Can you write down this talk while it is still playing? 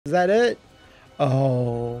Is that it?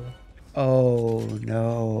 Oh. Oh,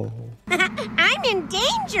 no. I'm in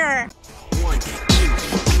danger!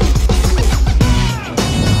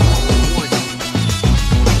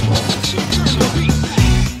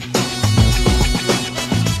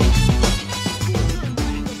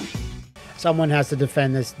 Someone has to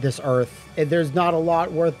defend this Earth. There's not a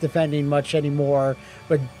lot worth defending much anymore,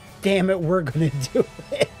 but damn it, we're gonna do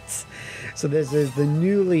it. So this is the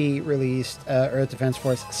newly released Earth Defense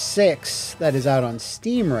Force 6 that is out on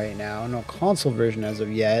Steam right now. No console version as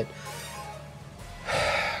of yet.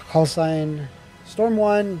 Call sign Storm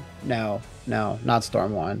 1? No, not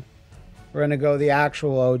Storm 1. We're gonna go the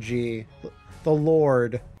actual OG, the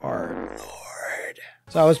Lord, our Lord.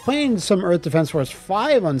 So I was playing some Earth Defense Force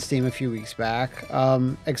 5 on Steam a few weeks back.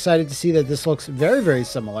 Excited to see that this looks very, very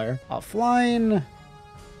similar. Offline,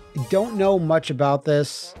 don't know much about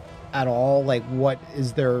this at all, like what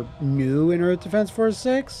is there new in Earth Defense Force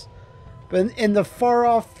 6? But in the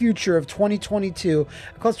far-off future of 2022,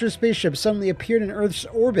 a cluster of spaceships suddenly appeared in Earth's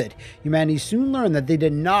orbit. Humanity soon learned that they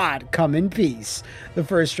did not come in peace. The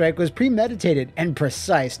first strike was premeditated and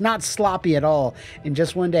precise, not sloppy at all. In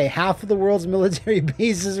just one day, half of the world's military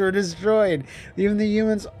bases were destroyed, leaving the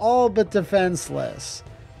humans all but defenseless.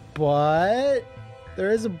 But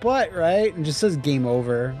there is a but, right? It just says game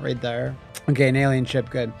over right there. Okay, an alien ship,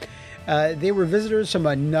 good. They were visitors from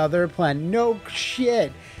another planet. No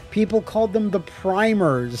shit. People called them the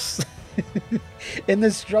Primers. In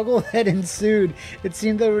the struggle that ensued, it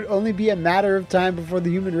seemed that it would only be a matter of time before the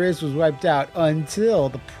human race was wiped out. Until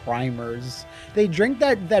the Primers. They drink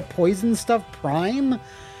that poison stuff, Prime?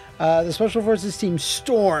 The Special Forces team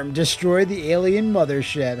Storm destroyed the alien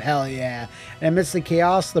mothership. Hell yeah. And amidst the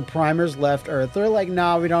chaos, the Primers left Earth. They're like,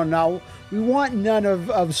 nah, we don't know. We want none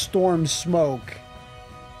of Storm smoke.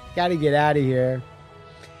 Gotta get out of here.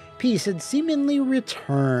 Peace had seemingly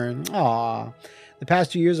returned. Aww. The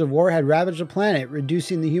past 2 years of war had ravaged the planet,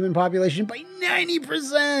 reducing the human population by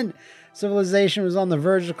 90%. Civilization was on the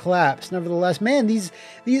verge of collapse. Nevertheless, man, these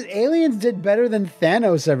aliens did better than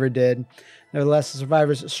Thanos ever did. Nevertheless, the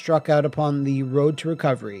survivors struck out upon the road to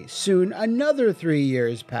recovery. Soon, another 3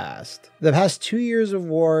 years passed. The past 2 years of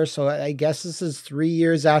war, so I guess this is 3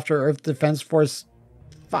 years after Earth Defense Force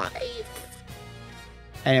 5?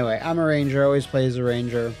 Anyway, I'm a ranger, always play as a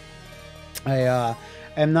ranger. I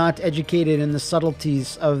am not educated in the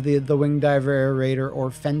subtleties of the wing diver, air raider,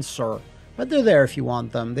 or fencer, but they're there if you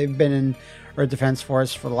want them. They've been in Earth Defense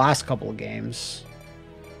Force for the last couple of games.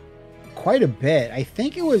 Quite a bit. I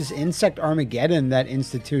think it was Insect Armageddon that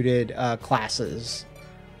instituted classes.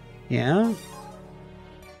 Yeah.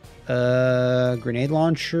 Grenade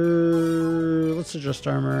launcher. Let's adjust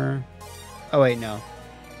armor. Oh wait, no.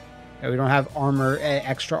 We don't have armor,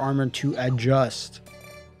 extra armor to adjust.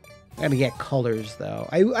 Gotta get colors though.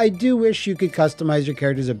 I do wish you could customize your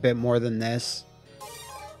characters a bit more than this.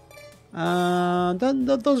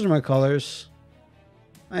 Those are my colors.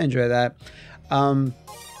 I enjoy that. And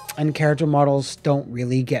character models don't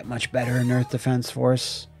really get much better in Earth Defense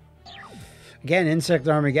Force. Again, Insect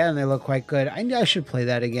Armageddon, they look quite good. I should play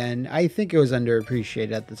that again. I think it was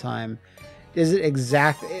underappreciated at the time. Is it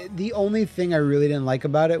exact? The only thing I really didn't like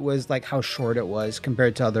about it was like how short it was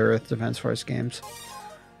compared to other Earth Defense Force games.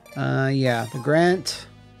 Yeah, the Grant.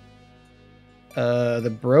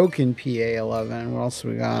 The broken PA-11. What else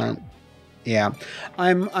we got? Yeah,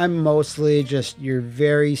 I'm mostly just your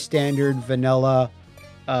very standard vanilla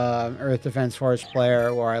Earth Defense Force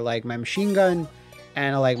player, where I like my machine gun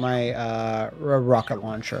and I like my rocket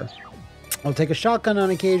launcher. I'll take a shotgun on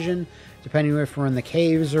occasion, depending if we're in the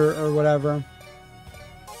caves or whatever.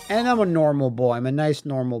 And I'm a normal boy. I'm a nice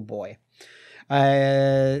normal boy.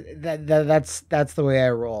 That's the way I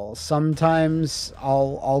roll. Sometimes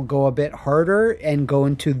I'll go a bit harder and go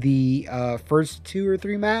into the first 2 or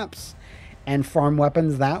 3 maps and farm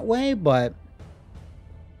weapons that way, but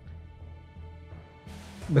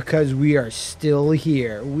because we are still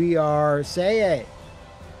here. We are... Say it.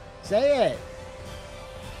 Say it.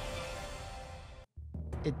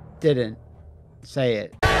 It didn't. Say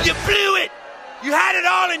it. You blew it! You had it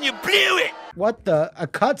all and you blew it! What the? A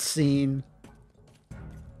cutscene?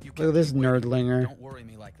 Look at this nerdlinger. Don't worry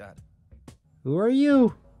me like that. Who are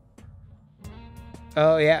you?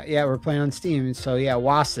 Oh, yeah, we're playing on Steam, so yeah,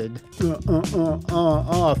 Wassid.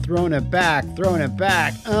 Throwing it back. You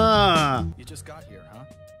just got here, huh?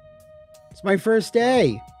 It's my first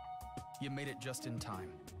day. You made it just in time.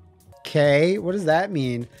 Okay, what does that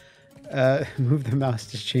mean? Move the mouse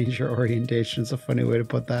to change your orientation. It's a funny way to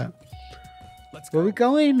put that. Let's go. Where are we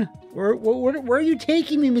going? Where are you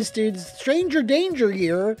taking me, Mr. Stranger Danger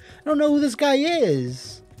here? I don't know who this guy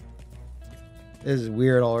is. This is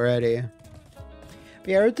weird already. But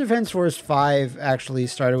yeah, Earth Defense Force 5 actually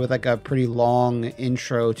started with like a pretty long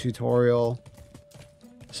intro tutorial.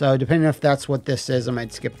 So depending if that's what this is, I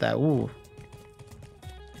might skip that. Ooh.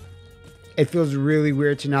 It feels really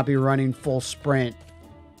weird to not be running full sprint,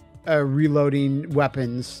 reloading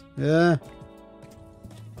weapons. I'm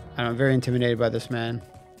very intimidated by this man.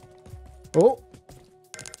 Oh.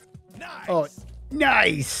 Nice. Oh,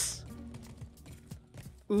 nice.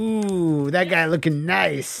 Ooh, that guy looking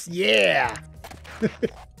nice. Yeah.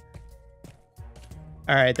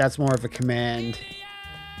 All right, that's more of a command.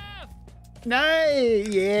 Nice.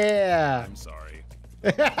 Yeah. I'm sorry.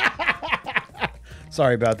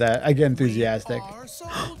 Sorry about that. I get enthusiastic. Our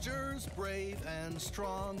soldiers brave and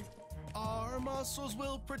strong. Our muscles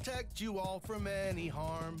will protect you all from any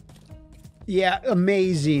harm. Yeah,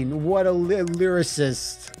 amazing. What a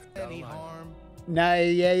lyricist. Any harm. Nah,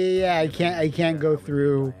 yeah. I can't go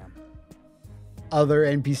through other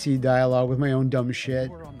NPC dialogue with my own dumb shit.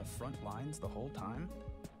 You were on the front lines the whole time?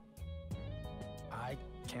 I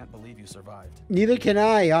can't believe you survived. Neither can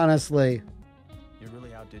I, honestly. You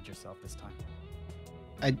really outdid yourself this time.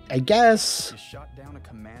 I guess. You shot down a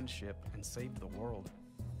command ship and saved the world.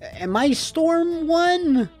 Am I Storm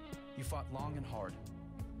 1? You fought long and hard.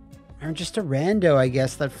 I'm just a rando, I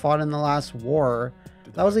guess, that fought in the last war.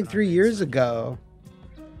 That was like 3 years ago.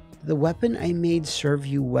 The weapon I made serve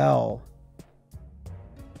you well.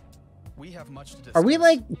 We have much to discuss. Are we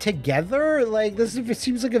like together? Like this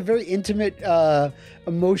seems like a very intimate,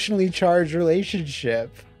 emotionally charged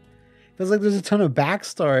relationship. Feels like there's a ton of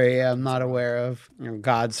backstory I'm not aware of. Oh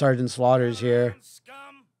God, Sergeant Slaughter's here.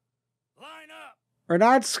 Scum, line up. We're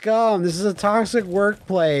not scum. This is a toxic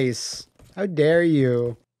workplace. How dare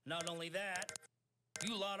you? Not only that,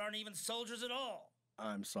 you lot aren't even soldiers at all.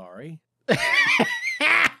 I'm sorry.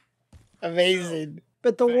 Amazing.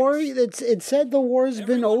 But the war, it said the war's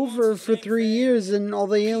been over for 3 years and all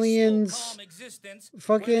the aliens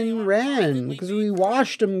fucking ran because we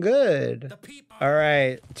washed them good. All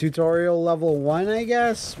right, tutorial level 1, I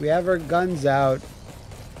guess. We have our guns out.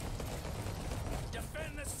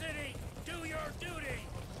 Defend the city. Do your duty.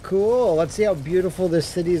 Cool. Let's see how beautiful this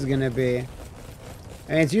city is gonna be.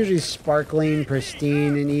 I mean, it's usually sparkling,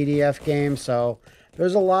 pristine in EDF games, so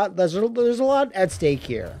there's a lot. There's a lot at stake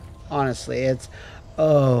here. Honestly, it's.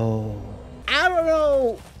 Oh, I don't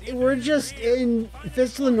know. We're just in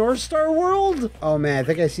Fist of the North Star world? Oh man, I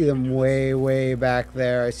think I see them way, way back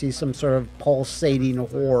there. I see some sort of pulsating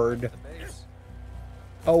horde.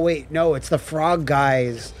 Oh wait, no, it's the frog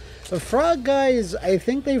guys. The frog guys, I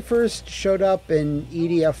think they first showed up in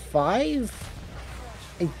EDF 5?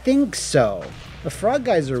 I think so. The frog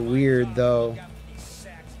guys are weird though.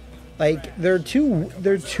 Like they're too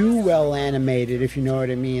well animated, if you know what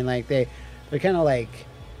I mean. Like they're kind of like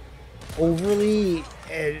overly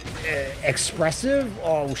expressive.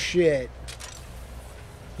 Oh shit.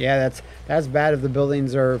 Yeah, that's bad if the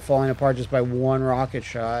buildings are falling apart just by one rocket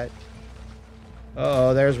shot.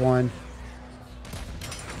 Uh-oh, there's one.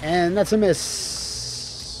 And that's a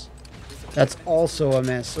miss. That's also a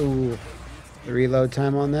miss. Ooh. The reload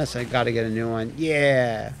time on this, I gotta get a new one.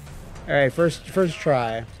 Yeah. Alright, first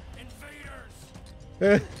try.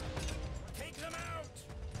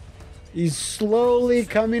 He's slowly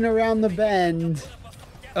coming around the bend.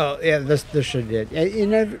 Oh yeah, this should do it. You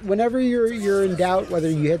know, whenever you're in doubt whether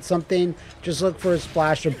you hit something, just look for a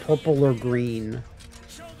splash of purple or green.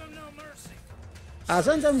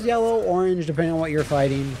 Sometimes yellow, orange, depending on what you're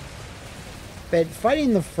fighting. But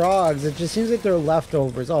fighting the frogs, it just seems like they're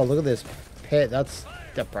leftovers. Oh, look at this pit. That's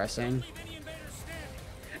depressing.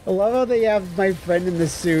 I love how they have my friend in the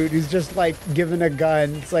suit who's just like given a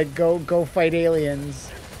gun. It's like go fight aliens.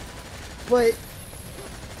 But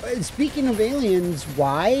speaking of aliens,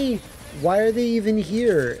 why are they even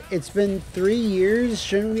here? It's been 3 years.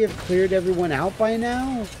 Shouldn't we have cleared everyone out by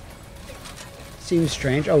now? Seems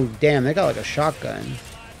strange. Oh damn, they got like a shotgun.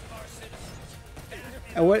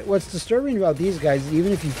 And what's disturbing about these guys,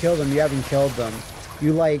 even if you kill them, you haven't killed them.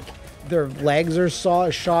 You like their legs are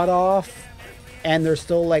shot off, and they're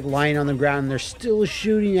still like lying on the ground. And they're still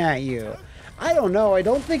shooting at you. I don't know. I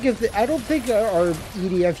don't think our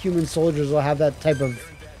EDF human soldiers will have that type of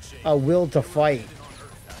will to fight.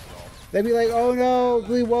 They'd be like, "Oh no,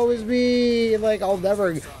 please, woe is me! Like I'll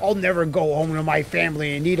never go home to my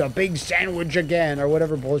family and eat a big sandwich again," or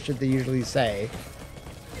whatever bullshit they usually say.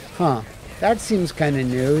 Huh? That seems kind of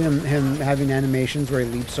new. Him having animations where he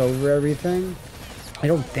leaps over everything. I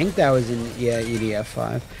don't think that was in EDF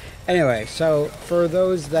 5. Anyway, so for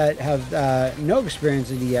those that have no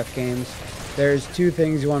experience in EDF games, there's two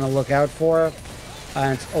things you want to look out for.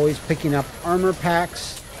 It's always picking up armor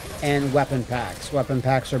packs and weapon packs. Weapon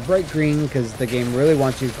packs are bright green because the game really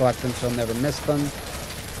wants you to collect them, so you'll never miss them.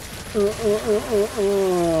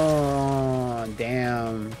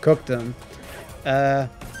 Damn, cooked them.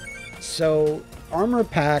 So armor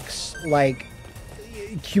packs, like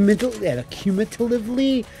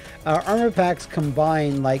cumulatively, armor packs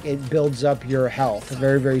combine, like it builds up your health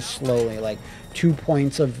very, very slowly, like 2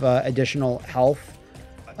 points of additional health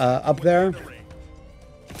up there.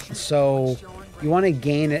 So you want to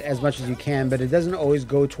gain it as much as you can, but it doesn't always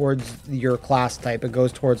go towards your class type. It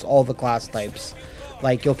goes towards all the class types.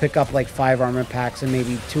 Like you'll pick up like 5 armor packs and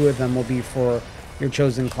maybe 2 of them will be for your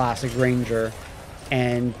chosen classic ranger,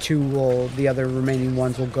 and the other remaining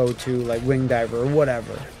ones will go to like wing diver or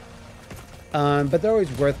whatever. But they're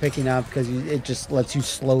always worth picking up because it just lets you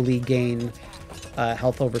slowly gain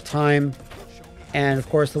health over time. And of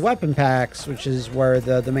course the weapon packs, which is where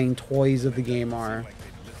the main toys of the game are.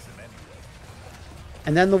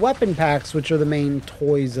 And then the weapon packs, which are the main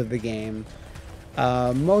toys of the game.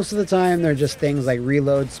 Most of the time they're just things like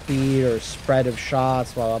reload speed or spread of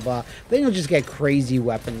shots, blah blah blah. Then you'll just get crazy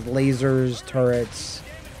weapons, lasers, turrets,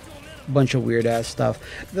 a bunch of weird ass stuff.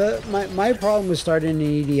 My problem with starting an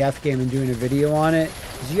EDF game and doing a video on it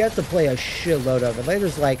is you have to play a shitload of it. Like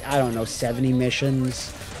there's like, I don't know, 70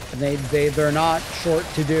 missions, and they're not short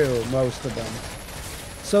to do, most of them.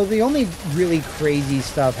 So the only really crazy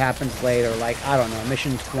stuff happens later, like, I don't know,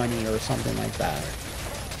 mission 20 or something like that.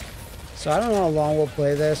 So I don't know how long we'll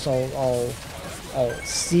play this. I'll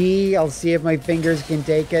see if my fingers can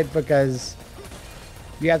take it, because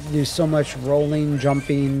you have to do so much rolling,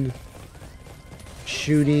 jumping,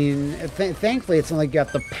 shooting. Thankfully, it's not like you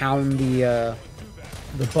have to pound the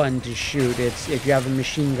button to shoot. It's if you have a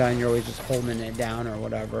machine gun, you're always just holding it down or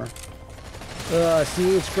whatever.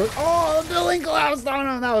 See, it's good. Oh, the building collapsed on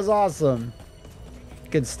him. That was awesome.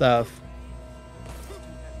 Good stuff.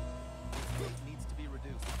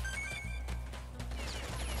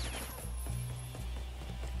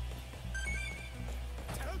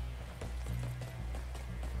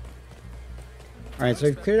 Alright, so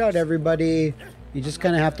I've cleared out everybody. You just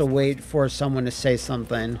kind of have to wait for someone to say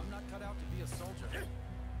something.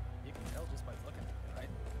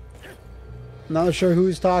 Not sure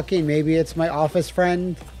who's talking. Maybe it's my office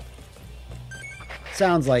friend.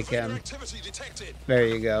 Sounds like him. There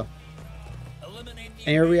you go. And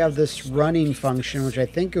here we have this running function, which I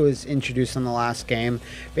think it was introduced in the last game.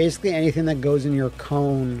 Basically, anything that goes in your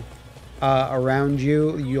cone around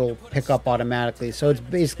you, you'll pick up automatically. So it's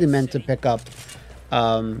basically meant to pick up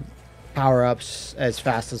power-ups as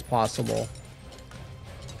fast as possible.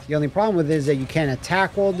 The only problem with it is that you can't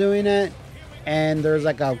attack while doing it, and there's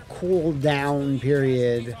like a cooldown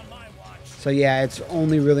period. So yeah, it's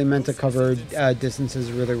only really meant to cover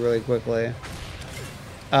distances really, really quickly.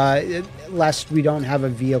 Lest we don't have a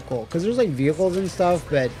vehicle, because there's like vehicles and stuff,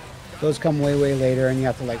 but those come way, way later, and you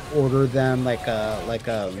have to like order them. Like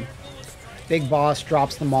a big boss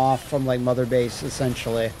drops them off from like Mother Base,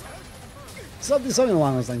 essentially. Something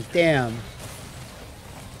along those lines. Damn.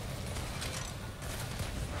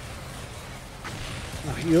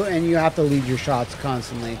 You have to lead your shots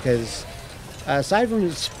constantly, because aside from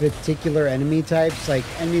this particular enemy types, like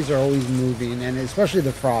enemies are always moving, and especially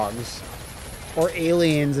the frogs or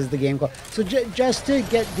aliens, as the game called. So just to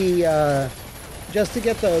get the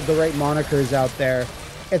right monikers out there,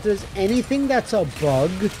 if there's anything that's a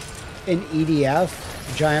bug in EDF,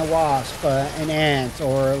 giant wasp, an ant,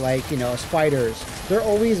 or like, you know, spiders, they're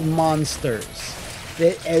always monsters.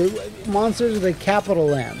 Monsters with a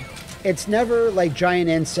capital M. It's never like giant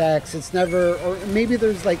insects. It's never, or maybe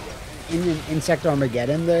there's like in Insect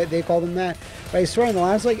Armageddon, they call them that. But I swear in the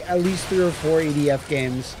last like at least 3 or 4 EDF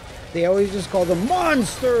games, they always just call them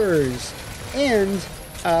monsters. And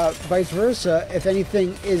vice versa, if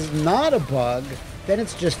anything is not a bug, then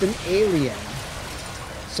it's just an alien.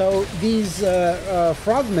 So these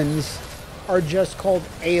frogmans are just called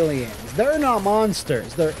aliens. They're not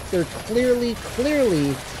monsters. They're clearly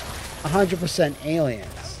 100% aliens.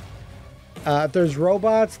 If there's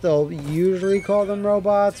robots, they'll usually call them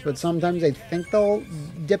robots, but sometimes I think they'll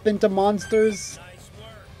dip into monsters.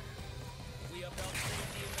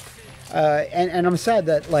 And I'm sad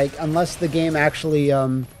that, like, unless the game actually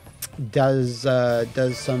does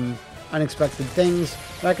some unexpected things,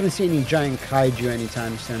 I'm not going to see any giant kaiju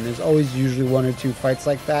anytime soon. There's always usually 1 or 2 fights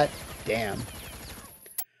like that. Damn.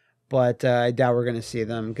 But I doubt we're going to see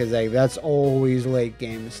them, because that's always late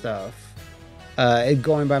game stuff.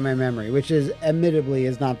 Going by my memory, which is admittedly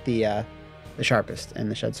is not the sharpest in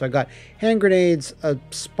the shed. So I got hand grenades, a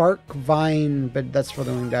spark vine, but that's for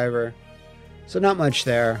the wing diver. So not much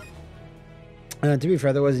there. To be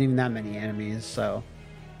fair, there wasn't even that many enemies, so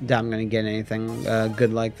doubt I'm gonna get anything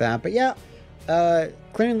good like that. But yeah,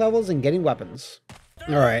 clearing levels and getting weapons.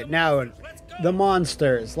 All right, now the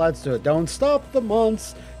monsters. Let's do it. Don't stop the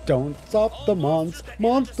monsters. Don't stop the monsters.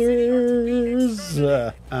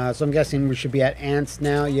 So I'm guessing we should be at ants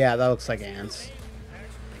now. Yeah, that looks like ants.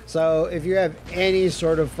 So if you have any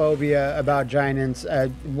sort of phobia about giant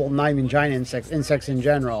insects, well, not even giant insects, insects in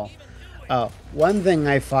general, one thing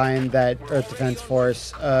I find that Earth Defense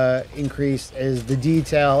Force increased is the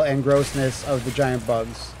detail and grossness of the giant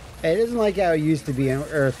bugs. It isn't like how it used to be in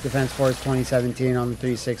Earth Defense Force 2017 on the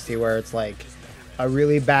 360, where it's like a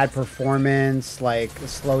really bad performance, like a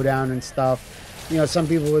slowdown and stuff. You know, some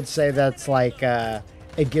people would say that's like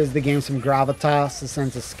it gives the game some gravitas, a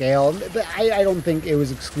sense of scale. But I don't think it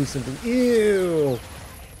was exclusively, it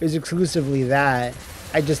was exclusively that.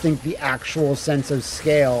 I just think the actual sense of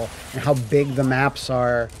scale and how big the maps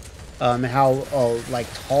are, and how like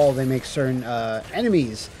tall they make certain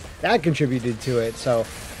enemies, that contributed to it. So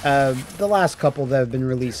the last couple that have been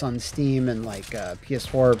released on Steam and like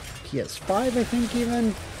PS4, PS5, I think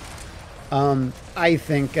even, I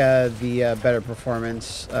think the better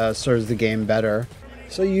performance serves the game better.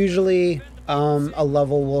 So usually a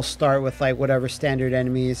level will start with like whatever standard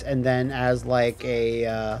enemies, and then as like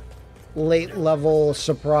a late level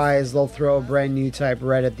surprise, they'll throw a brand new type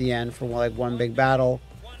red at the end for like one big battle.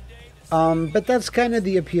 But that's kind of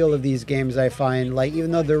the appeal of these games, I find. Like,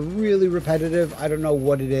 even though they're really repetitive, I don't know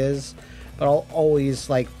what it is, but I'll always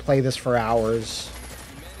like play this for hours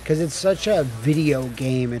because it's such a video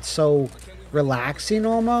game. It's so relaxing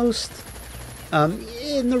almost.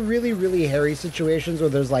 In the really, really hairy situations where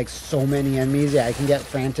there's like so many enemies, yeah, I can get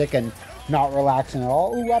frantic and not relaxing at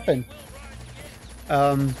all. Ooh, weapon.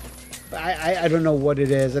 I don't know what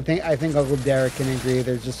it is. I think Uncle Derek can agree.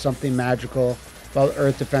 There's just something magical about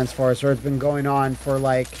Earth Defense Force, or it's been going on for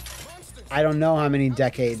like I don't know how many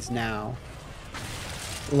decades now.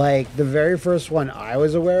 Like the very first one I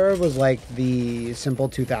was aware of was like the Simple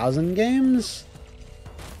 2000 games.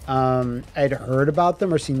 I'd heard about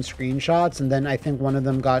them or seen screenshots, and then I think one of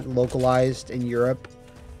them got localized in Europe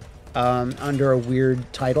under a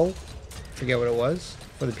weird title. Forget what it was.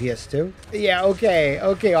 For the PS2. Yeah,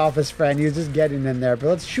 okay, office friend, you're just getting in there, but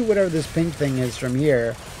let's shoot whatever this pink thing is from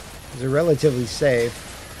here. They're relatively safe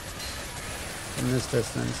from this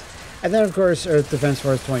distance. And then, of course, Earth Defense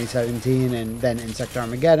Force 2017, and then Insect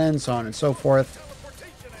Armageddon, so on and so forth.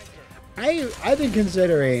 I've been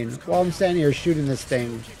considering, while I'm standing here shooting this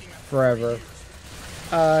thing forever,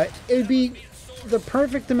 it'd be the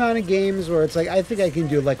perfect amount of games where it's like, I think I can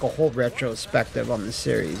do like a whole retrospective on the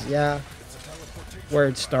series, yeah? Where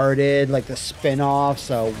it started, like the spin-offs,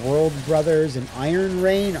 World Brothers and Iron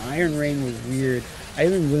Rain. Iron Rain was weird. I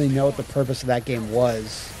didn't really know what the purpose of that game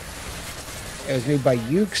was. It was made by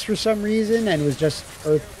Ukes for some reason, and it was just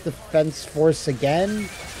Earth Defense Force again.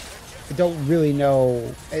 I don't really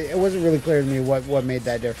know. It wasn't really clear to me what made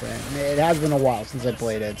that different. It has been a while since I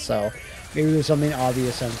played it, so maybe there's something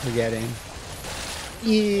obvious I'm forgetting.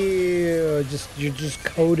 Ew, you're just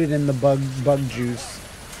coated in the bug juice.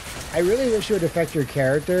 I really wish it would affect your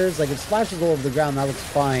characters. Like, it splashes all over the ground, that looks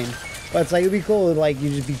fine. But it's like, it'd be cool to, like, you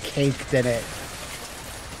just be caked in it.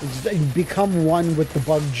 Just become one with the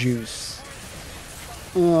bug juice.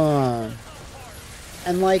 And,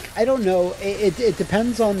 like, I don't know. It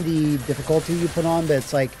depends on the difficulty you put on, but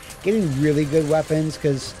it's, like, getting really good weapons,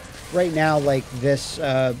 because right now, like, this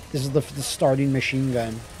is the starting machine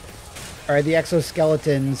gun. Or the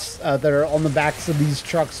exoskeletons that are on the backs of these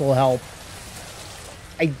trucks will help.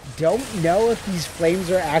 I don't know if these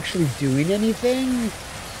flames are actually doing anything.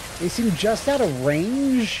 They seem just out of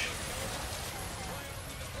range.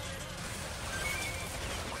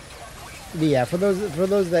 But yeah, for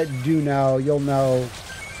those that do know, you'll know.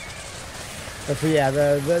 But for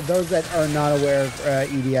those that are not aware of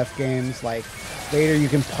EDF games, like later you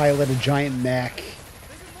can pilot a giant mech.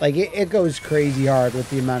 Like it goes crazy hard with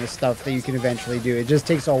the amount of stuff that you can eventually do. It just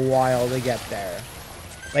takes a while to get there.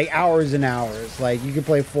 Like hours and hours. Like you could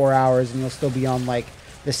play 4 hours and you'll still be on like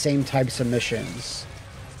the same types of missions.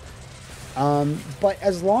 But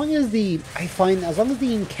as long as the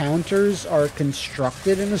encounters are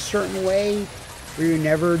constructed in a certain way, where you're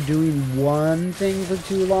never doing one thing for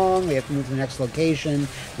too long, they have to move to the next location,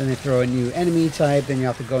 then they throw a new enemy type, then you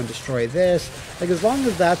have to go and destroy this. Like as long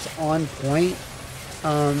as that's on point,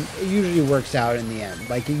 it usually works out in the end.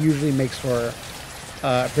 Like it usually makes for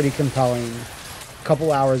a pretty compelling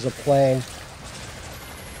couple hours of play.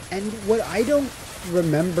 And what I don't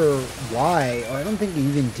remember why, or I don't think it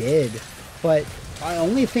even did, but I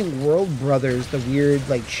only think World Brothers, the weird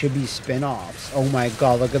like chibi spin-offs. Oh my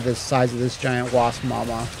god, look at the size of this giant wasp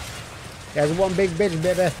mama. There's one big bitch,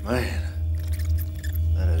 baby. Man,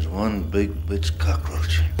 that is one big bitch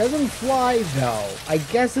cockroach. Doesn't fly though. I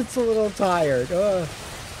guess it's a little tired.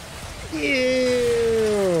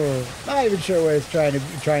 Ew. Not even sure what it's trying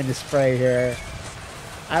to spray here.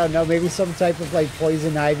 I don't know. Maybe some type of like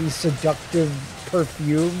poison ivy seductive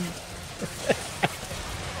perfume.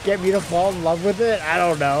 Get me to fall in love with it. I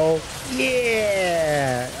don't know.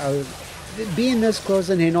 Yeah. Being this close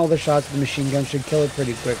and hitting all the shots with the machine gun should kill it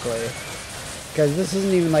pretty quickly. Because this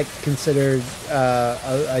isn't even like considered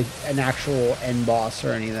an actual end boss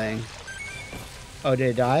or anything. Oh,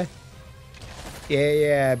 did it die?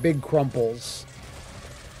 Yeah, big crumples.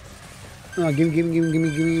 Oh, gimme,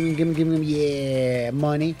 yeah,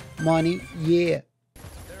 money, yeah.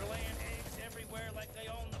 They're laying eggs everywhere like they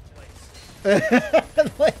own the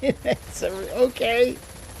place. Laying eggs okay.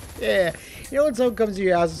 Yeah. You know when someone comes to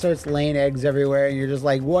your house and starts laying eggs everywhere and you're just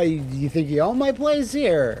like, what, do you think you own my place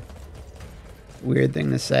here? Weird thing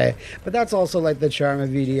to say. But that's also like the charm of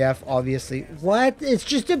VDF, obviously. What? It's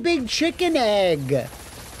just a big chicken egg.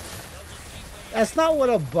 That's not what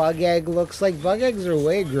a bug egg looks like. Bug eggs are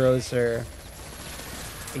way grosser.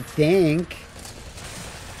 I think.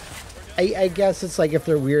 I guess it's like if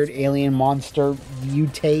they're weird alien monster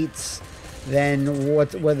mutates, then are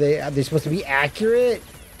they supposed to be accurate?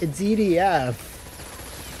 It's EDF.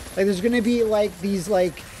 Like there's gonna be like these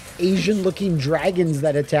like Asian looking dragons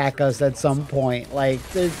that attack us at some point. Like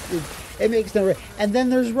it makes no. And then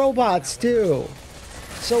there's robots too.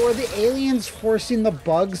 So are the aliens forcing the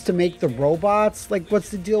bugs to make the robots? Like, what's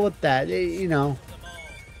the deal with that? You know,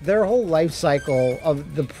 their whole life cycle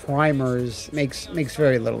of the primers makes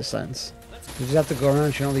very little sense. You just have to go around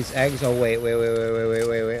and shoot all these eggs. Oh, wait.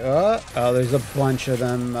 Oh, there's a bunch of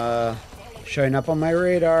them showing up on my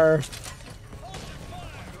radar.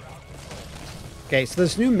 Okay, so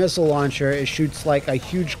this new missile launcher, it shoots like a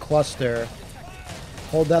huge cluster.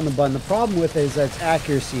 Hold down the button. The problem with it is that its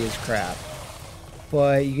accuracy is crap.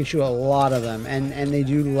 But you can shoot a lot of them, and they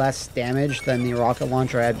do less damage than the rocket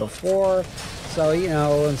launcher I had before. So, you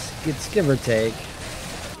know, it's give or take.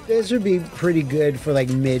 This would be pretty good for like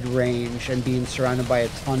mid-range and being surrounded by a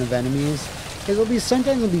ton of enemies. Because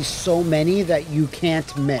sometimes there'll be so many that you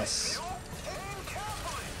can't miss.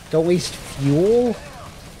 Don't waste fuel.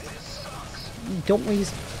 Don't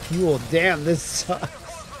waste fuel. Damn, this sucks.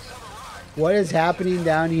 What is happening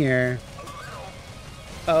down here?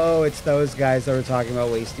 Oh, it's those guys that were talking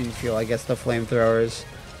about wasting fuel. I guess the flamethrowers.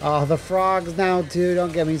 Oh, the frogs now, too.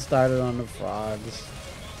 Don't get me started on the frogs.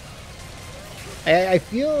 I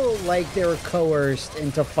feel like they were coerced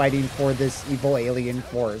into fighting for this evil alien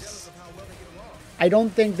force. I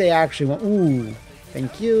don't think they actually want... Ooh,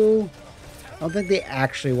 thank you. I don't think they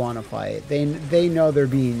actually want to fight. They know they're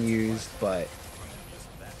being used, but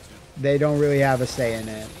they don't really have a say in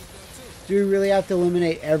it. Do we really have to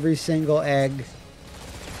eliminate every single egg?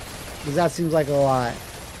 Because that seems like a lot.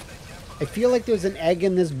 I feel like there's an egg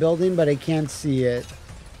in this building, but I can't see it.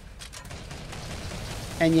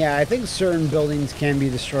 And yeah, I think certain buildings can be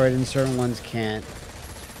destroyed and certain ones can't.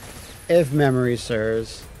 If memory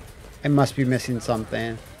serves. I must be missing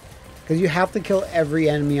something. Because you have to kill every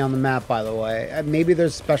enemy on the map, by the way. Maybe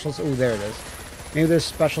there's special... Oh, there it is. Maybe there's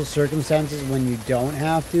special circumstances when you don't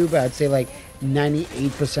have to, but I'd say like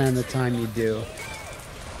 98% of the time you do.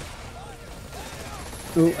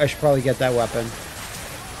 Ooh, I should probably get that weapon.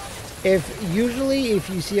 Usually if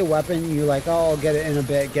you see a weapon, you're like, oh, I'll get it in a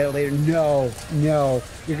bit, get it later. No,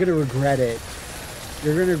 you're going to regret it.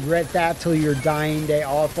 You're going to regret that till your dying day.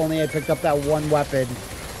 Oh, if only I picked up that one weapon.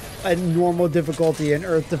 A normal difficulty, an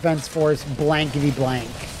Earth Defense Force blankety blank.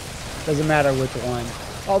 Doesn't matter which one.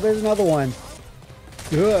 Oh, there's another one.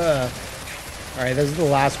 Ugh. All right, this is the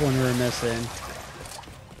last one we're missing.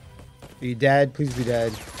 Are you dead? Please be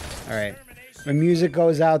dead. All right. When music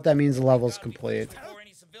goes out, that means the level's complete. Before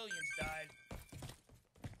any civilians died.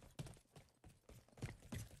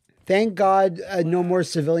 Thank God no more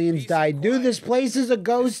civilians died. Dude, this place is a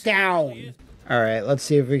ghost town. All right, let's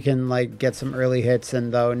see if we can like get some early hits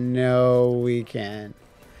in though. No, we can't.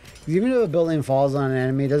 Even if a building falls on an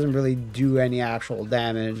enemy, it doesn't really do any actual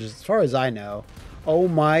damage as far as I know. Oh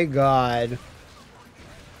my God.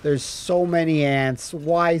 There's so many ants.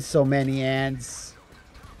 Why so many ants?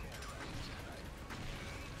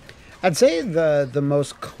 I'd say the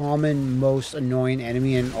most common, most annoying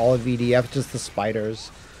enemy in all of VDF, just the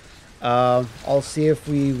spiders. I'll see if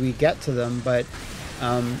we get to them, but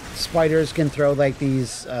spiders can throw like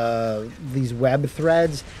these web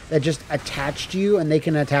threads that just attach to you, and they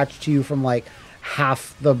can attach to you from like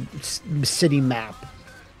half the city map.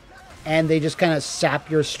 and they just kind of sap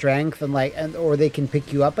your strength or they can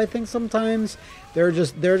pick you up. I think sometimes they're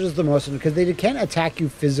just the most, because they can't attack you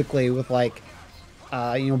physically with like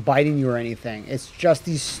biting you or anything. It's just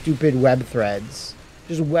these stupid web threads,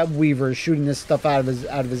 just web weavers shooting this stuff out of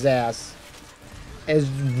his ass. It's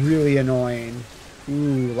really annoying.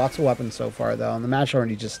 Ooh, lots of weapons so far though, and the match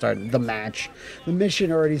already just started. The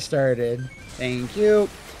mission already started. Thank you.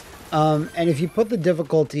 And if you put the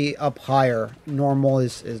difficulty up higher, normal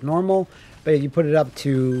is normal, but if you put it up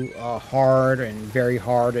to hard and very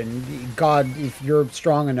hard, and God, if you're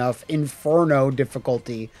strong enough, Inferno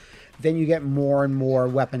difficulty, then you get more and more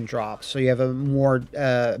weapon drops. So you have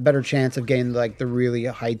a better chance of getting like the really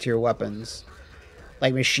high tier weapons,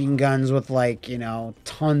 like machine guns with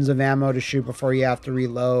tons of ammo to shoot before you have to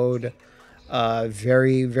reload.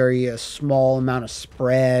 Very, very small amount of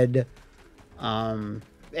spread.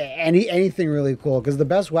 Anything really cool, because the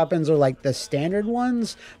best weapons are like the standard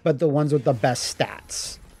ones, but the ones with the best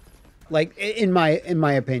stats. Like in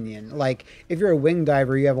my opinion, like if you're a wing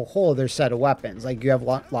diver, you have a whole other set of weapons. Like you have a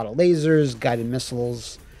lot of lasers, guided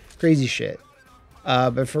missiles, crazy shit.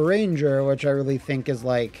 But for Ranger, which I really think is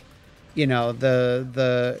like,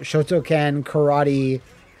 the Shotokan karate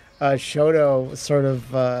Shoto sort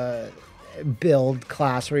of build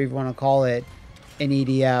class, whatever you want to call it, in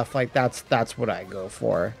EDF, like that's what I go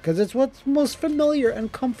for, because it's what's most familiar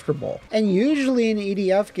and comfortable. And usually in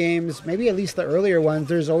EDF games, maybe at least the earlier ones,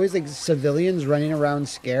 there's always like civilians running around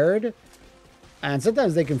scared, and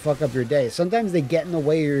sometimes they can fuck up your day. Sometimes they get in the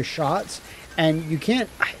way of your shots, and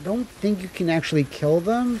I don't think you can actually kill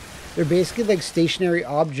them. They're basically like stationary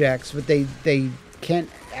objects, but they can't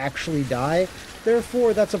actually die.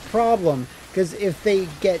 Therefore, that's a problem. Because if they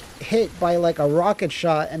get hit by like a rocket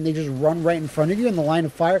shot and they just run right in front of you in the line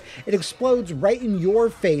of fire, it explodes right in your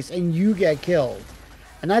face and you get killed.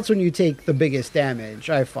 And that's when you take the biggest damage,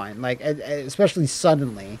 I find, like especially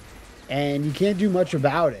suddenly. And you can't do much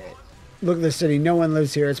about it. Look at the city. No one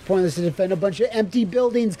lives here. It's pointless to defend a bunch of empty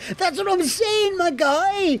buildings. That's what I'm saying, my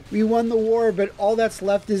guy. We won the war, but all that's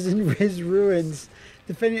left is in his ruins.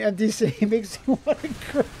 Defending an empty city makes me want to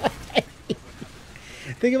cry.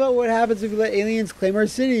 Think about what happens if we let aliens claim our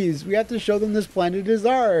cities. We have to show them this planet is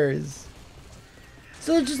ours.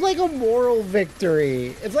 So it's just like a moral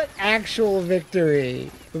victory. It's like actual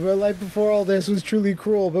victory. Our life before all this was truly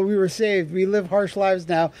cruel, but we were saved. We live harsh lives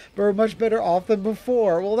now, but we're much better off than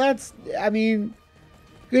before. Well,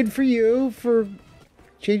 good for you for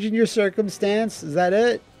changing your circumstance. Is that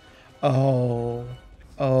it? Oh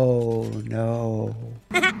no.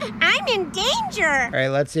 I'm in danger. All right,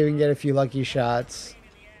 let's see if we can get a few lucky shots.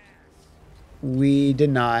 We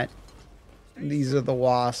did not. These are the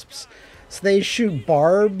wasps. So they shoot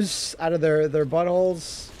barbs out of their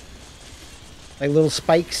buttholes, like little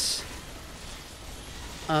spikes.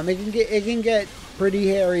 It can get pretty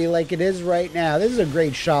hairy, like it is right now. This is a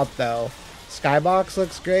great shot, though. Skybox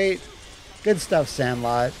looks great. Good stuff,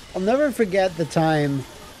 Sandlot. I'll never forget the time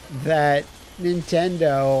that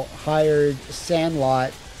Nintendo hired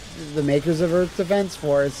Sandlot, the makers of Earth Defense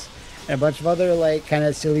Force, and a bunch of other like kind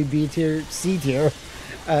of silly B-tier, C-tier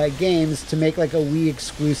games to make like a Wii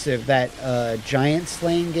exclusive, that giant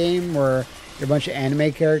slaying game where you're a bunch of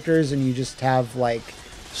anime characters and you just have like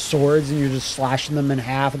swords and you're just slashing them in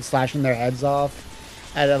half and slashing their heads off.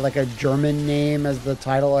 Had a German name as the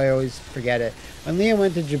title. I always forget it. When Liam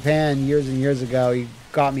went to Japan years and years ago, he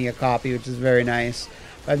got me a copy, which is very nice.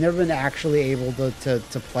 But I've never been actually able to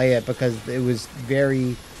play it because it was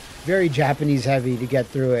very, very Japanese heavy to get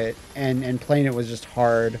through it, and playing it was just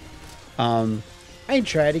hard. I'd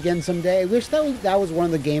try it again someday. I wish that was one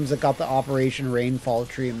of the games that got the Operation Rainfall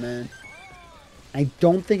treatment. I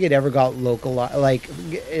don't think it ever got localized. I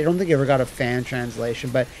don't think it ever got a fan translation,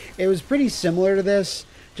 but it was pretty similar to this.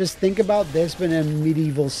 Just think about this, but in a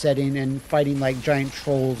medieval setting and fighting like giant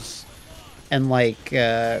trolls and like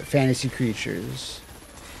fantasy creatures.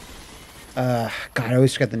 God, I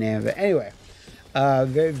always forget the name of it. Anyway,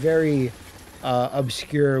 very, very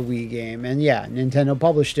obscure Wii game, and yeah, Nintendo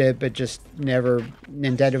published it, but just never.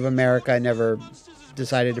 Nintendo of America never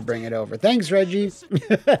decided to bring it over. Thanks, Reggie.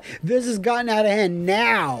 This has gotten out of hand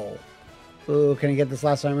now. Ooh, can I get this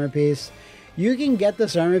last armor piece? You can get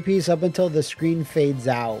this armor piece up until the screen fades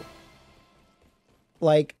out.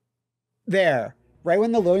 Like, there. Right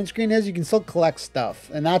when the loading screen is, you can still collect stuff.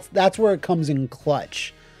 And that's where it comes in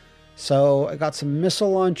clutch. So, I got some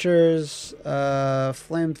missile launchers,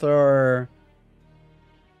 flamethrower.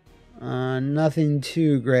 Nothing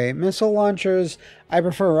too great. Missile launchers, I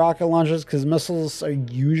prefer rocket launchers because missiles are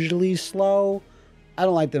usually slow. I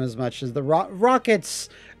don't like them as much as the rockets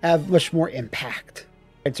have much more impact.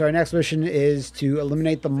 Right, so our next mission is to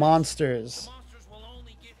eliminate the monsters. Monsters will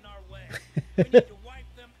only get in our way. We need to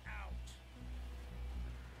wipe them out.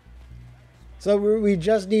 So we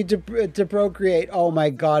just need to procreate. Oh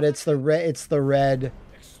my god, it's the red. It's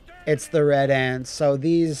the red ants. So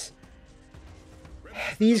these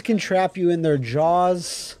can trap you in their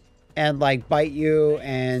jaws and like bite you,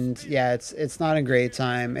 and yeah, it's not a great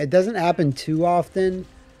time. It doesn't happen too often,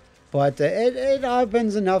 but it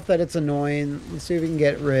happens enough that it's annoying. Let's see if we can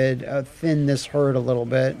get rid of thin this herd a little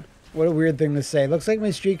bit. What a weird thing to say. Looks like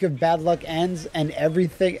my streak of bad luck ends and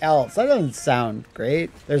everything else. That doesn't sound great.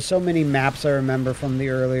 There's so many maps I remember from the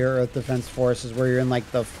earlier Earth Defense Forces where you're in like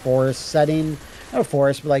the forest setting. Not a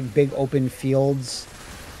forest, but like big open fields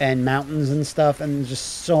and mountains and stuff. And there's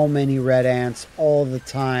just so many red ants all the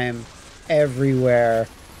time, everywhere.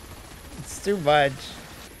 It's too much.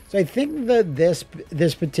 So I think that this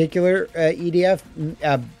particular EDF,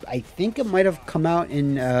 I think it might have come out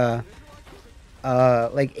in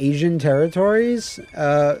like Asian territories,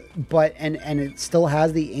 but and it still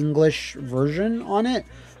has the English version on it.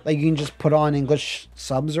 Like you can just put on English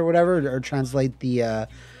subs or whatever, or translate the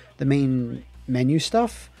main menu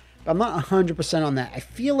stuff. I'm not 100% on that. I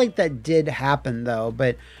feel like that did happen though,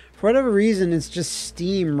 but for whatever reason, it's just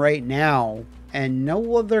Steam right now and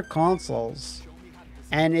no other consoles.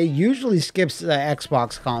 And it usually skips the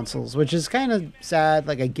Xbox consoles, which is kind of sad.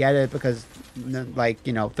 Like, I get it because, like,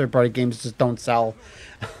 you know, third-party games just don't sell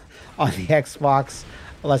on the Xbox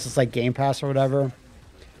unless it's like Game Pass or whatever.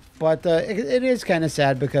 But it is kind of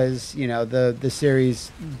sad because, you know, the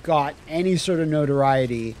series got any sort of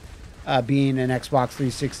notoriety being an Xbox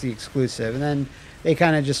 360 exclusive. And then they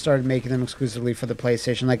kind of just started making them exclusively for the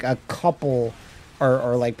PlayStation. Like, a couple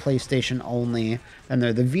are like PlayStation only, and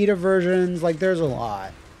they're the Vita versions. Like, there's a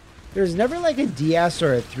lot. There's never like a DS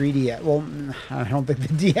or a 3DS. Well, I don't think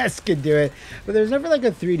the DS could do it, but there's never like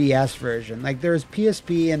a 3DS version. Like, there's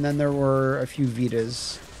PSP, and then there were a few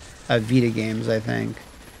Vitas, Vita games, I think,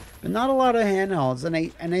 but not a lot of handhelds.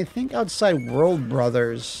 And I think outside World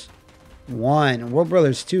Brothers 1, World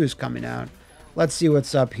Brothers 2 is coming out. Let's see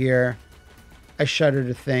what's up here. I shudder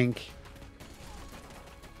to think.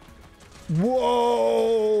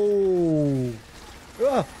 Whoa!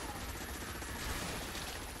 Ugh.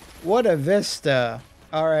 What a vista.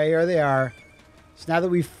 Alright, here they are. So now that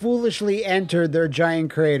we foolishly entered their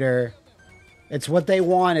giant crater, it's what they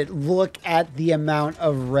wanted. Look at the amount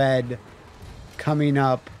of red coming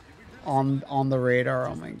up on the radar.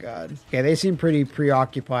 Oh my god. Okay, they seem pretty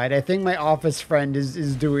preoccupied. I think my office friend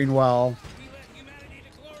is doing well.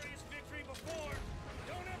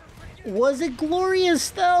 Was it glorious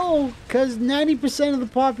though? Because 90% of the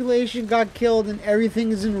population got killed and everything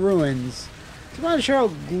is in ruins. So I'm not sure how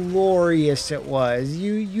glorious it was.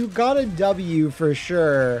 You got a W for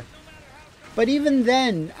sure. But even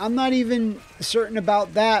then, I'm not even certain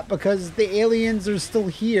about that because the aliens are still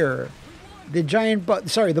here.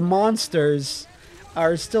 The monsters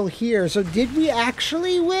are still here. So did we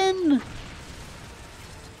actually win?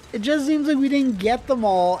 It just seems like we didn't get them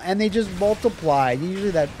all, and they just multiplied.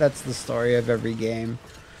 Usually that's the story of every game.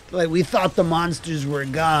 Like, we thought the monsters were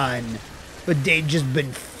gone, but they'd just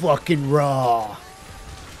been fucking raw.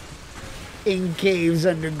 In caves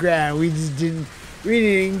underground, we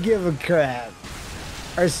didn't give a crap.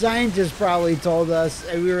 Our scientists probably told us,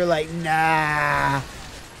 and we were like, nah,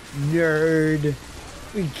 nerd.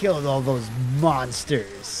 We killed all those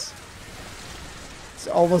monsters. It's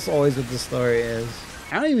almost always what the story is.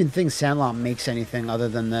 I don't even think Sandlot makes anything other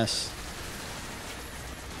than this.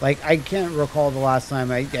 Like, I can't recall the last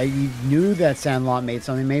time I knew that Sandlot made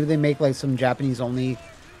something. Maybe they make, like, some Japanese-only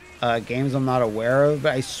games I'm not aware of,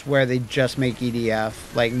 but I swear they just make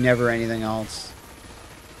EDF. Like, never anything else.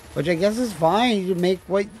 Which I guess is fine. You make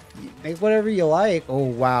whatever you like. Oh,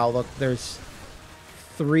 wow. Look, there's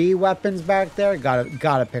 3 weapons back there.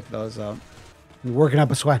 Gotta pick those up. You're working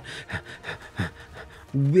up a sweat.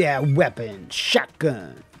 Yeah, weapon,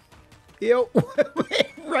 shotgun. Yo,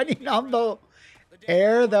 running on the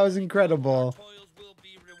air. That was incredible.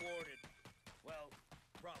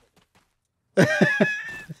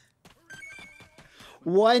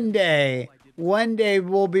 One day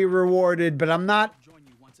we'll be rewarded, but I'm not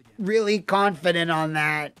really confident on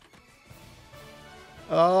that.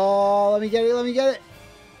 Oh, let me get it.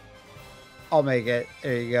 I'll make it.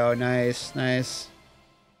 There you go. Nice.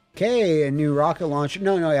 Okay, a new rocket launcher.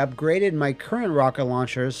 No, I upgraded my current rocket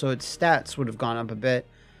launcher, so its stats would have gone up a bit.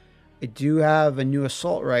 I do have a new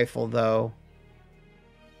assault rifle, though.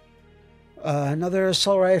 Another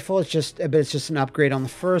assault rifle. It's just an upgrade on the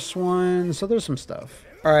first one. So there's some stuff.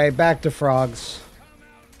 All right, back to frogs.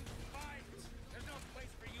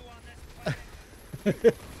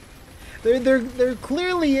 There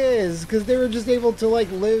clearly is, because they were just able to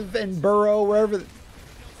like live and burrow wherever.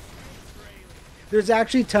 There's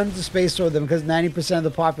actually tons of space for them because 90% of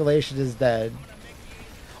the population is dead.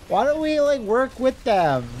 Why don't we like work with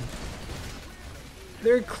them?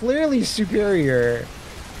 They're clearly superior.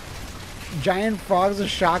 Giant frogs with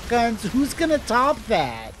shotguns? Who's gonna top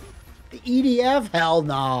that? The EDF? Hell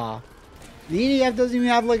nah. The EDF doesn't even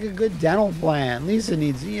have like a good dental plan. Lisa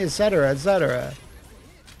needs, etc., etc.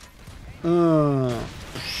 And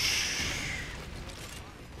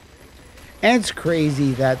it's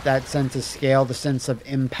crazy that that sense of scale, the sense of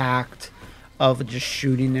impact of just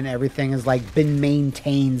shooting and everything has like been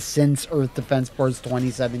maintained since Earth Defense Force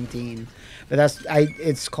 2017. But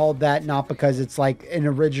it's called that not because it's like an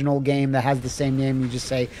original game that has the same name. You just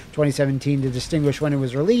say 2017 to distinguish when it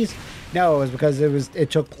was released. No, it was because it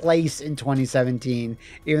took place in 2017,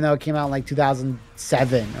 even though it came out in like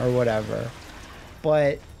 2007 or whatever.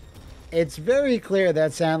 But it's very clear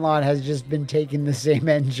that Sandlot has just been taking the same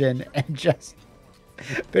engine and just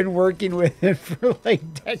been working with it for like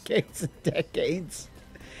decades and decades.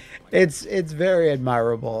 It's very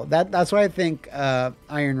admirable. That's why I think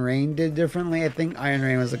Iron Rain did differently. I think Iron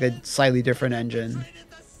Rain was like a slightly different engine.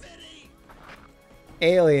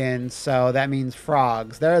 Aliens, so that means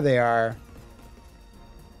frogs. There they are.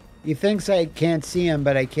 He thinks I can't see him,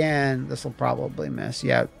 but I can. This will probably miss.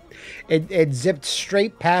 Yeah. It zipped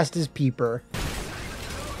straight past his peeper.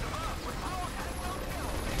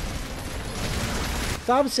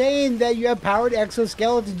 Stop saying that you have powered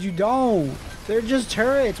exoskeletons. You don't. They're just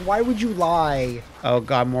turrets. Why would you lie? Oh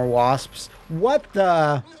god, more wasps. What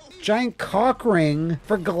the? Giant cock ring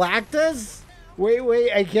for Galactus?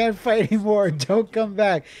 Wait, I can't fight anymore. Don't come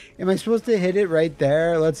back. Am I supposed to hit it right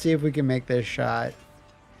there? Let's see if we can make this shot.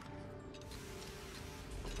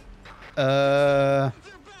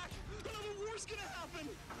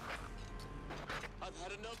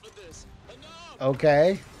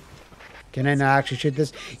 Okay. Can I not actually shoot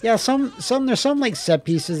this? Yeah, there's some like set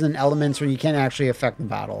pieces and elements where you can't actually affect the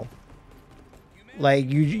battle. Like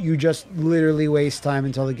you just literally waste time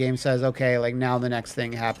until the game says, okay, like now the next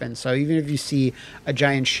thing happens. So even if you see a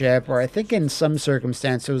giant ship, or I think in some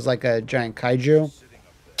circumstance it was like a giant kaiju,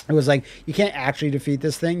 it was like you can't actually defeat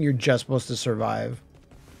this thing. You're just supposed to survive.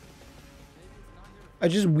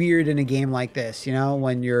 It's just weird in a game like this, you know,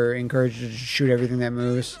 when you're encouraged to shoot everything that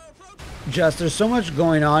moves. Just there's so much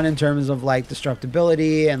going on in terms of like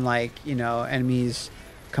destructibility and like, you know, enemies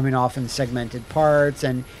coming off in segmented parts,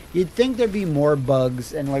 and you'd think there'd be more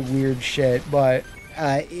bugs and like weird shit, but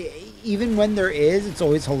even when there is, it's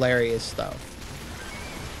always hilarious stuff.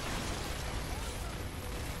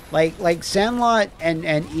 Like Sandlot and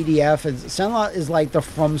EDF Sandlot is like the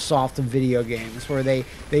FromSoft of video games, where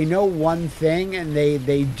they know one thing and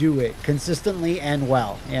they do it consistently and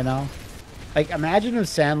well, you know? Like imagine if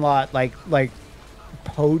Sandlot like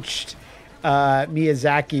poached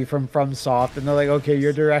Miyazaki from FromSoft, and they're like, okay,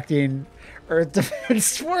 you're directing Earth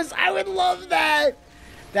Defense Force. I would love that.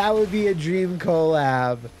 That would be a dream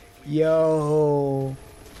collab. Yo.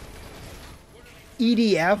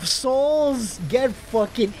 EDF Souls? Get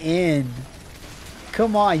fucking in.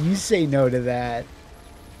 Come on, you say no to that.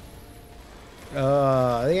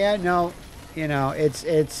 Yeah, no. You know,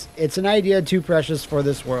 it's an idea too precious for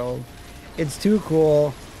this world. It's too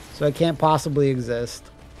cool, so it can't possibly exist.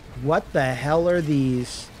 What the hell are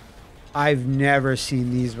these? I've never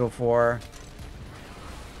seen these before.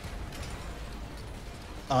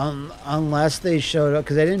 Unless they showed up,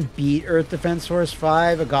 because I didn't beat Earth Defense Force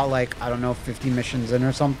 5. I got like, I don't know, 50 missions in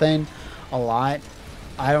or something. A lot.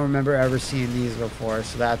 I don't remember ever seeing these before,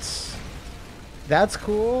 so that's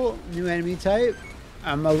cool. New enemy type.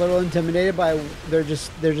 I'm a little intimidated by they're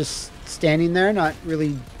just standing there, not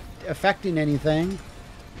really affecting anything.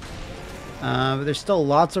 But there's still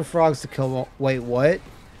lots of frogs to kill. Wait, what?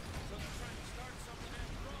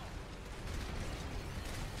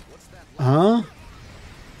 Huh?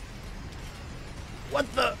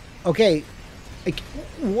 What the? Okay. Like,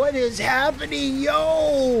 what is happening?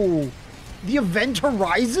 Yo! The Event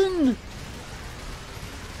Horizon?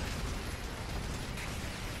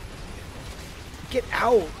 Get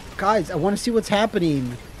out. Guys, I want to see what's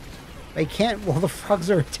happening. I can't while the frogs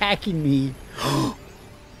are attacking me.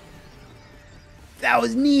 That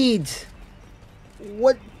was neat.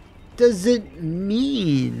 What does it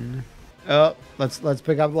mean? Oh, let's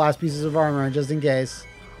pick up the last pieces of armor just in case.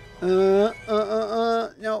 No,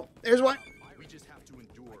 there's one. We just have to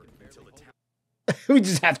endure until the town. We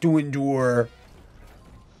just have to endure.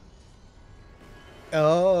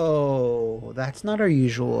 Oh, that's not our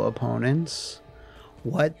usual opponents.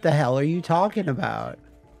 What the hell are you talking about?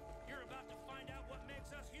 You're about to find out what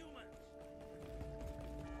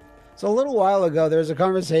So a little while ago, there was a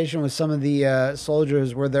conversation with some of the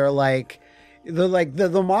soldiers where they're like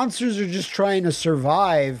the monsters are just trying to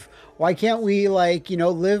survive. Why can't we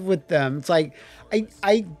live with them? It's like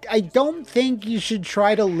I don't think you should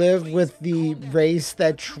try to live with the race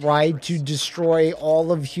that tried to destroy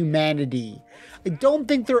all of humanity. I don't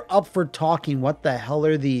think they're up for talking. What the hell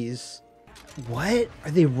are these? What? Are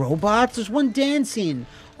they robots? There's one dancing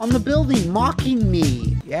on the building, mocking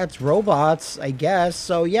me. Yeah, it's robots, I guess.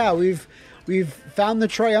 So yeah, we've found the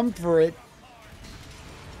triumvirate.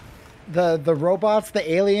 The robots,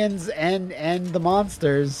 the aliens, and the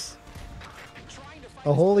monsters.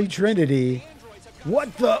 The Holy Trinity.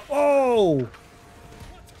 What the? Oh!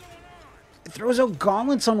 It throws out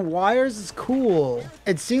gauntlets on wires? It's cool.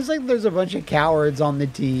 It seems like there's a bunch of cowards on the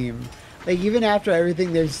team. Like, even after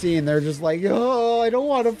everything they've seen, they're just like, oh, I don't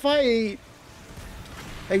want to fight.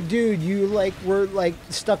 Like, dude, you, were,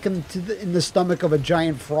 stuck in the stomach of a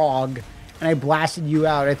giant frog, and I blasted you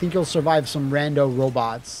out. I think you'll survive some rando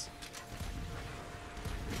robots.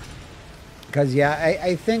 Because, yeah,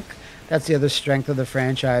 I think that's the other strength of the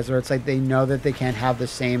franchise, where it's like they know that they can't have the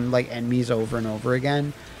same, enemies over and over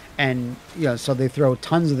again. And, so they throw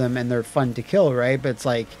tons of them, and they're fun to kill, right? But it's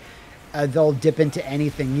like, they'll dip into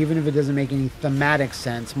anything, even if it doesn't make any thematic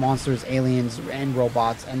sense. Monsters, aliens, and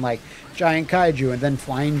robots, and, giant kaiju, and then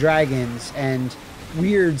flying dragons, and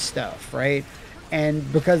weird stuff, right?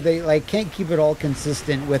 And because they, can't keep it all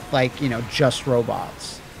consistent with, just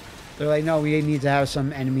robots. They're like, no, we need to have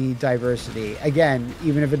some enemy diversity. Again,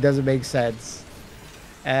 even if it doesn't make sense.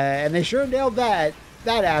 And they sure nailed that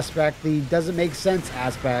aspect, the doesn't make sense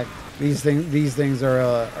aspect. These things are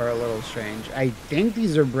a little strange. I think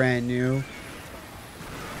these are brand new.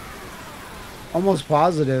 Almost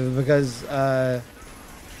positive, because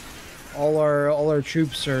all our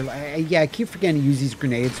troops are... I keep forgetting to use these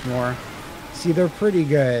grenades more. See, they're pretty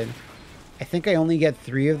good. I think I only get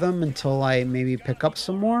 3 of them until I maybe pick up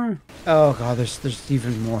some more. Oh god, there's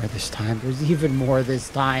even more this time. There's even more this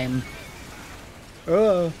time.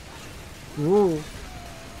 Ooh.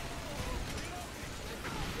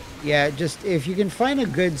 Yeah, just if you can find a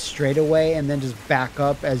good straightaway and then just back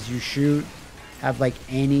up as you shoot, have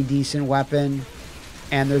any decent weapon.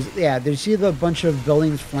 And there's either a bunch of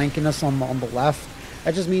buildings flanking us on the left.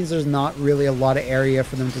 That just means there's not really a lot of area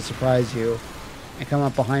for them to surprise you and come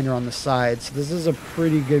up behind her on the side. So this is a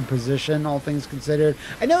pretty good position, all things considered.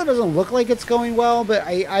 I know it doesn't look like it's going well, but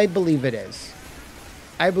I believe it is.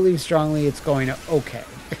 I believe strongly it's going okay.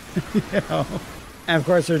 And of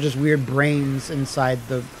course, they're just weird brains inside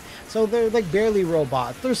the... So they're barely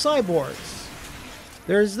robots. They're cyborgs.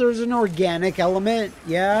 There's an organic element,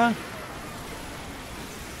 yeah.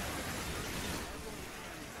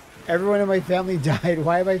 Everyone in my family died.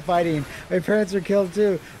 Why am I fighting? My parents were killed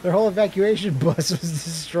too. Their whole evacuation bus was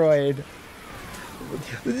destroyed.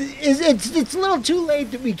 It's a little too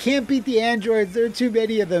late that we can't beat the androids. There are too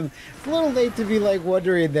many of them. It's a little late to be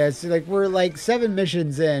wondering this. We're 7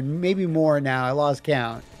 missions in, maybe more now. I lost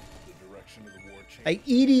count.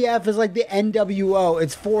 EDF is like the NWO.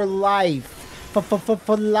 It's for life.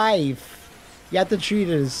 For life. You have to treat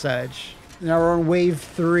it as such. Now we're on wave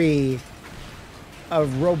 3 of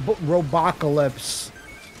Robocalypse.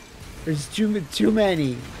 There's too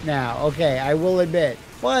many now. Okay, I will admit.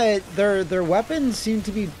 But their weapons seem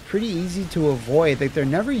to be pretty easy to avoid. They're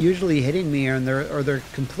never usually hitting me, or they're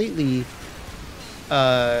completely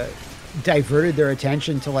diverted their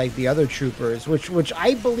attention to the other troopers, which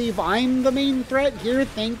I believe I'm the main threat here.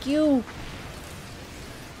 Thank you.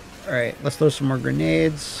 All right, let's throw some more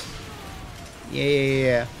grenades.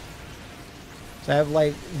 Yeah. So I have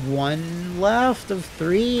 1 left of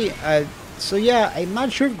 3. So yeah, I'm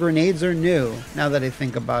not sure if grenades are new now that I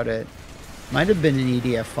think about it. Might have been an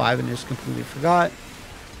EDF 5 and just completely forgot.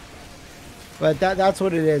 But that's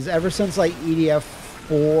what it is. Ever since EDF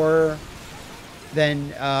 4,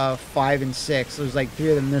 then 5 and 6, there's 3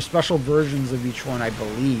 of them. There's special versions of each one, I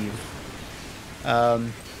believe.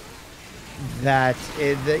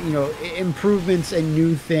 Improvements and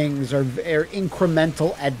new things are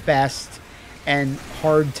incremental at best and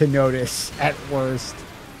hard to notice at worst.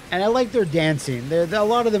 And I like their dancing. A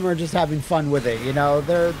lot of them are just having fun with it,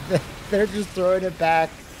 They're just throwing it back.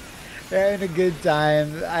 They're having a good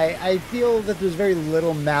time. I feel that there's very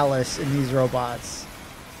little malice in these robots.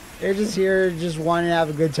 They're just here, just wanting to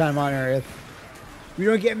have a good time on Earth. We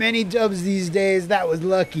don't get many dubs these days. That was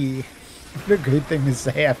lucky. What a great thing to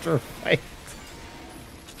say after a fight.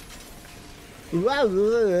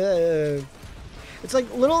 It's a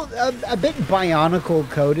bit bionicle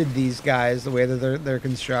coded, these guys, the way that they're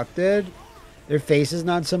constructed. Their faces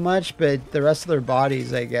not so much, but the rest of their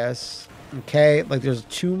bodies, I guess. Okay, like there's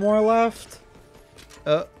 2 more left.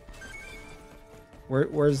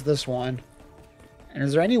 Where's this one? And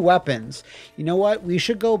is there any weapons? You know what? We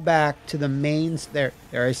should go back to the mains. There,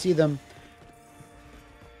 I see them.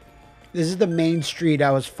 This is the main street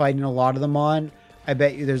I was fighting a lot of them on. I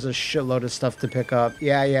bet you there's a shitload of stuff to pick up.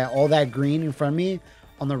 Yeah, all that green in front of me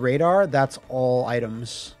on the radar, that's all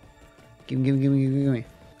items. Give me.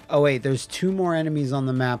 Oh wait, there's 2 more enemies on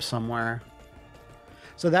the map somewhere.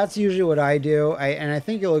 So that's usually what I do. And I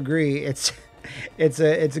think you'll agree, it's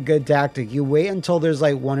a good tactic. You wait until there's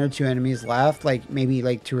like 1 or 2 enemies left, like maybe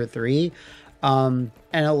like 2 or 3. And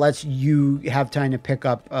it lets you have time to pick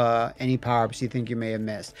up any power-ups you think you may have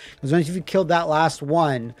missed. Because once you've killed that last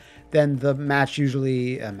one, then the match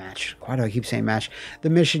usually... Why do I keep saying match? The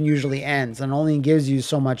mission usually ends and only gives you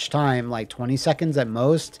so much time, like 20 seconds at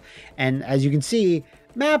most. And as you can see,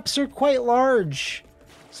 maps are quite large.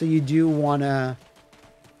 So you do want to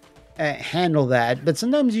handle that. But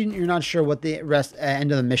sometimes you're not sure what the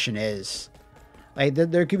end of the mission is. Like,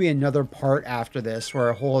 there could be another part after this where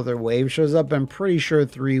a whole other wave shows up. I'm pretty sure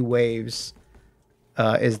 3 waves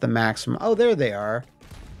is the maximum. Oh, there they are.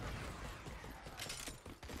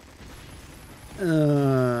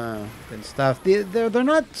 Good stuff. They're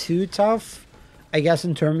not too tough, I guess,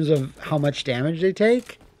 in terms of how much damage they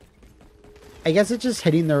take. I guess it's just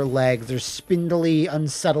hitting their legs. Their spindly,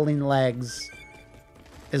 unsettling legs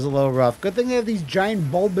is a little rough. Good thing they have these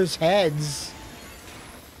giant bulbous heads.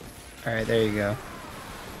 Alright, there you go.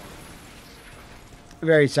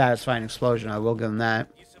 Very satisfying explosion, I will give them that.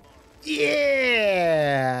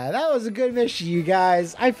 Yeah! That was a good mission, you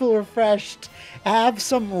guys. I feel refreshed. Have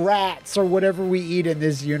some rats or whatever we eat in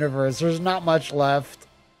this universe. There's not much left.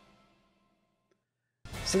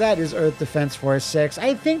 So that is Earth Defense Force 6.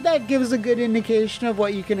 I think that gives a good indication of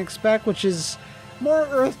what you can expect, which is more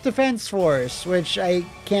Earth Defense Force, which I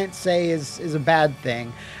can't say is a bad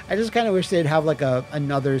thing. I just kind of wish they'd have like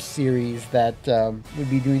another series that would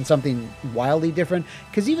be doing something wildly different,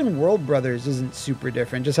 because even World Brothers isn't super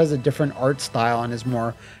different, just has a different art style and is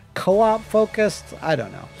more co-op focused. I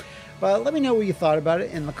don't know. But let me know what you thought about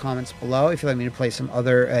it in the comments below if you'd like me to play some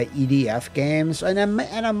other EDF games. And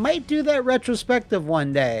I might do that retrospective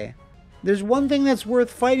one day. There's one thing that's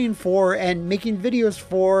worth fighting for and making videos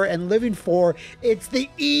for and living for. It's the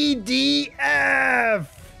EDF!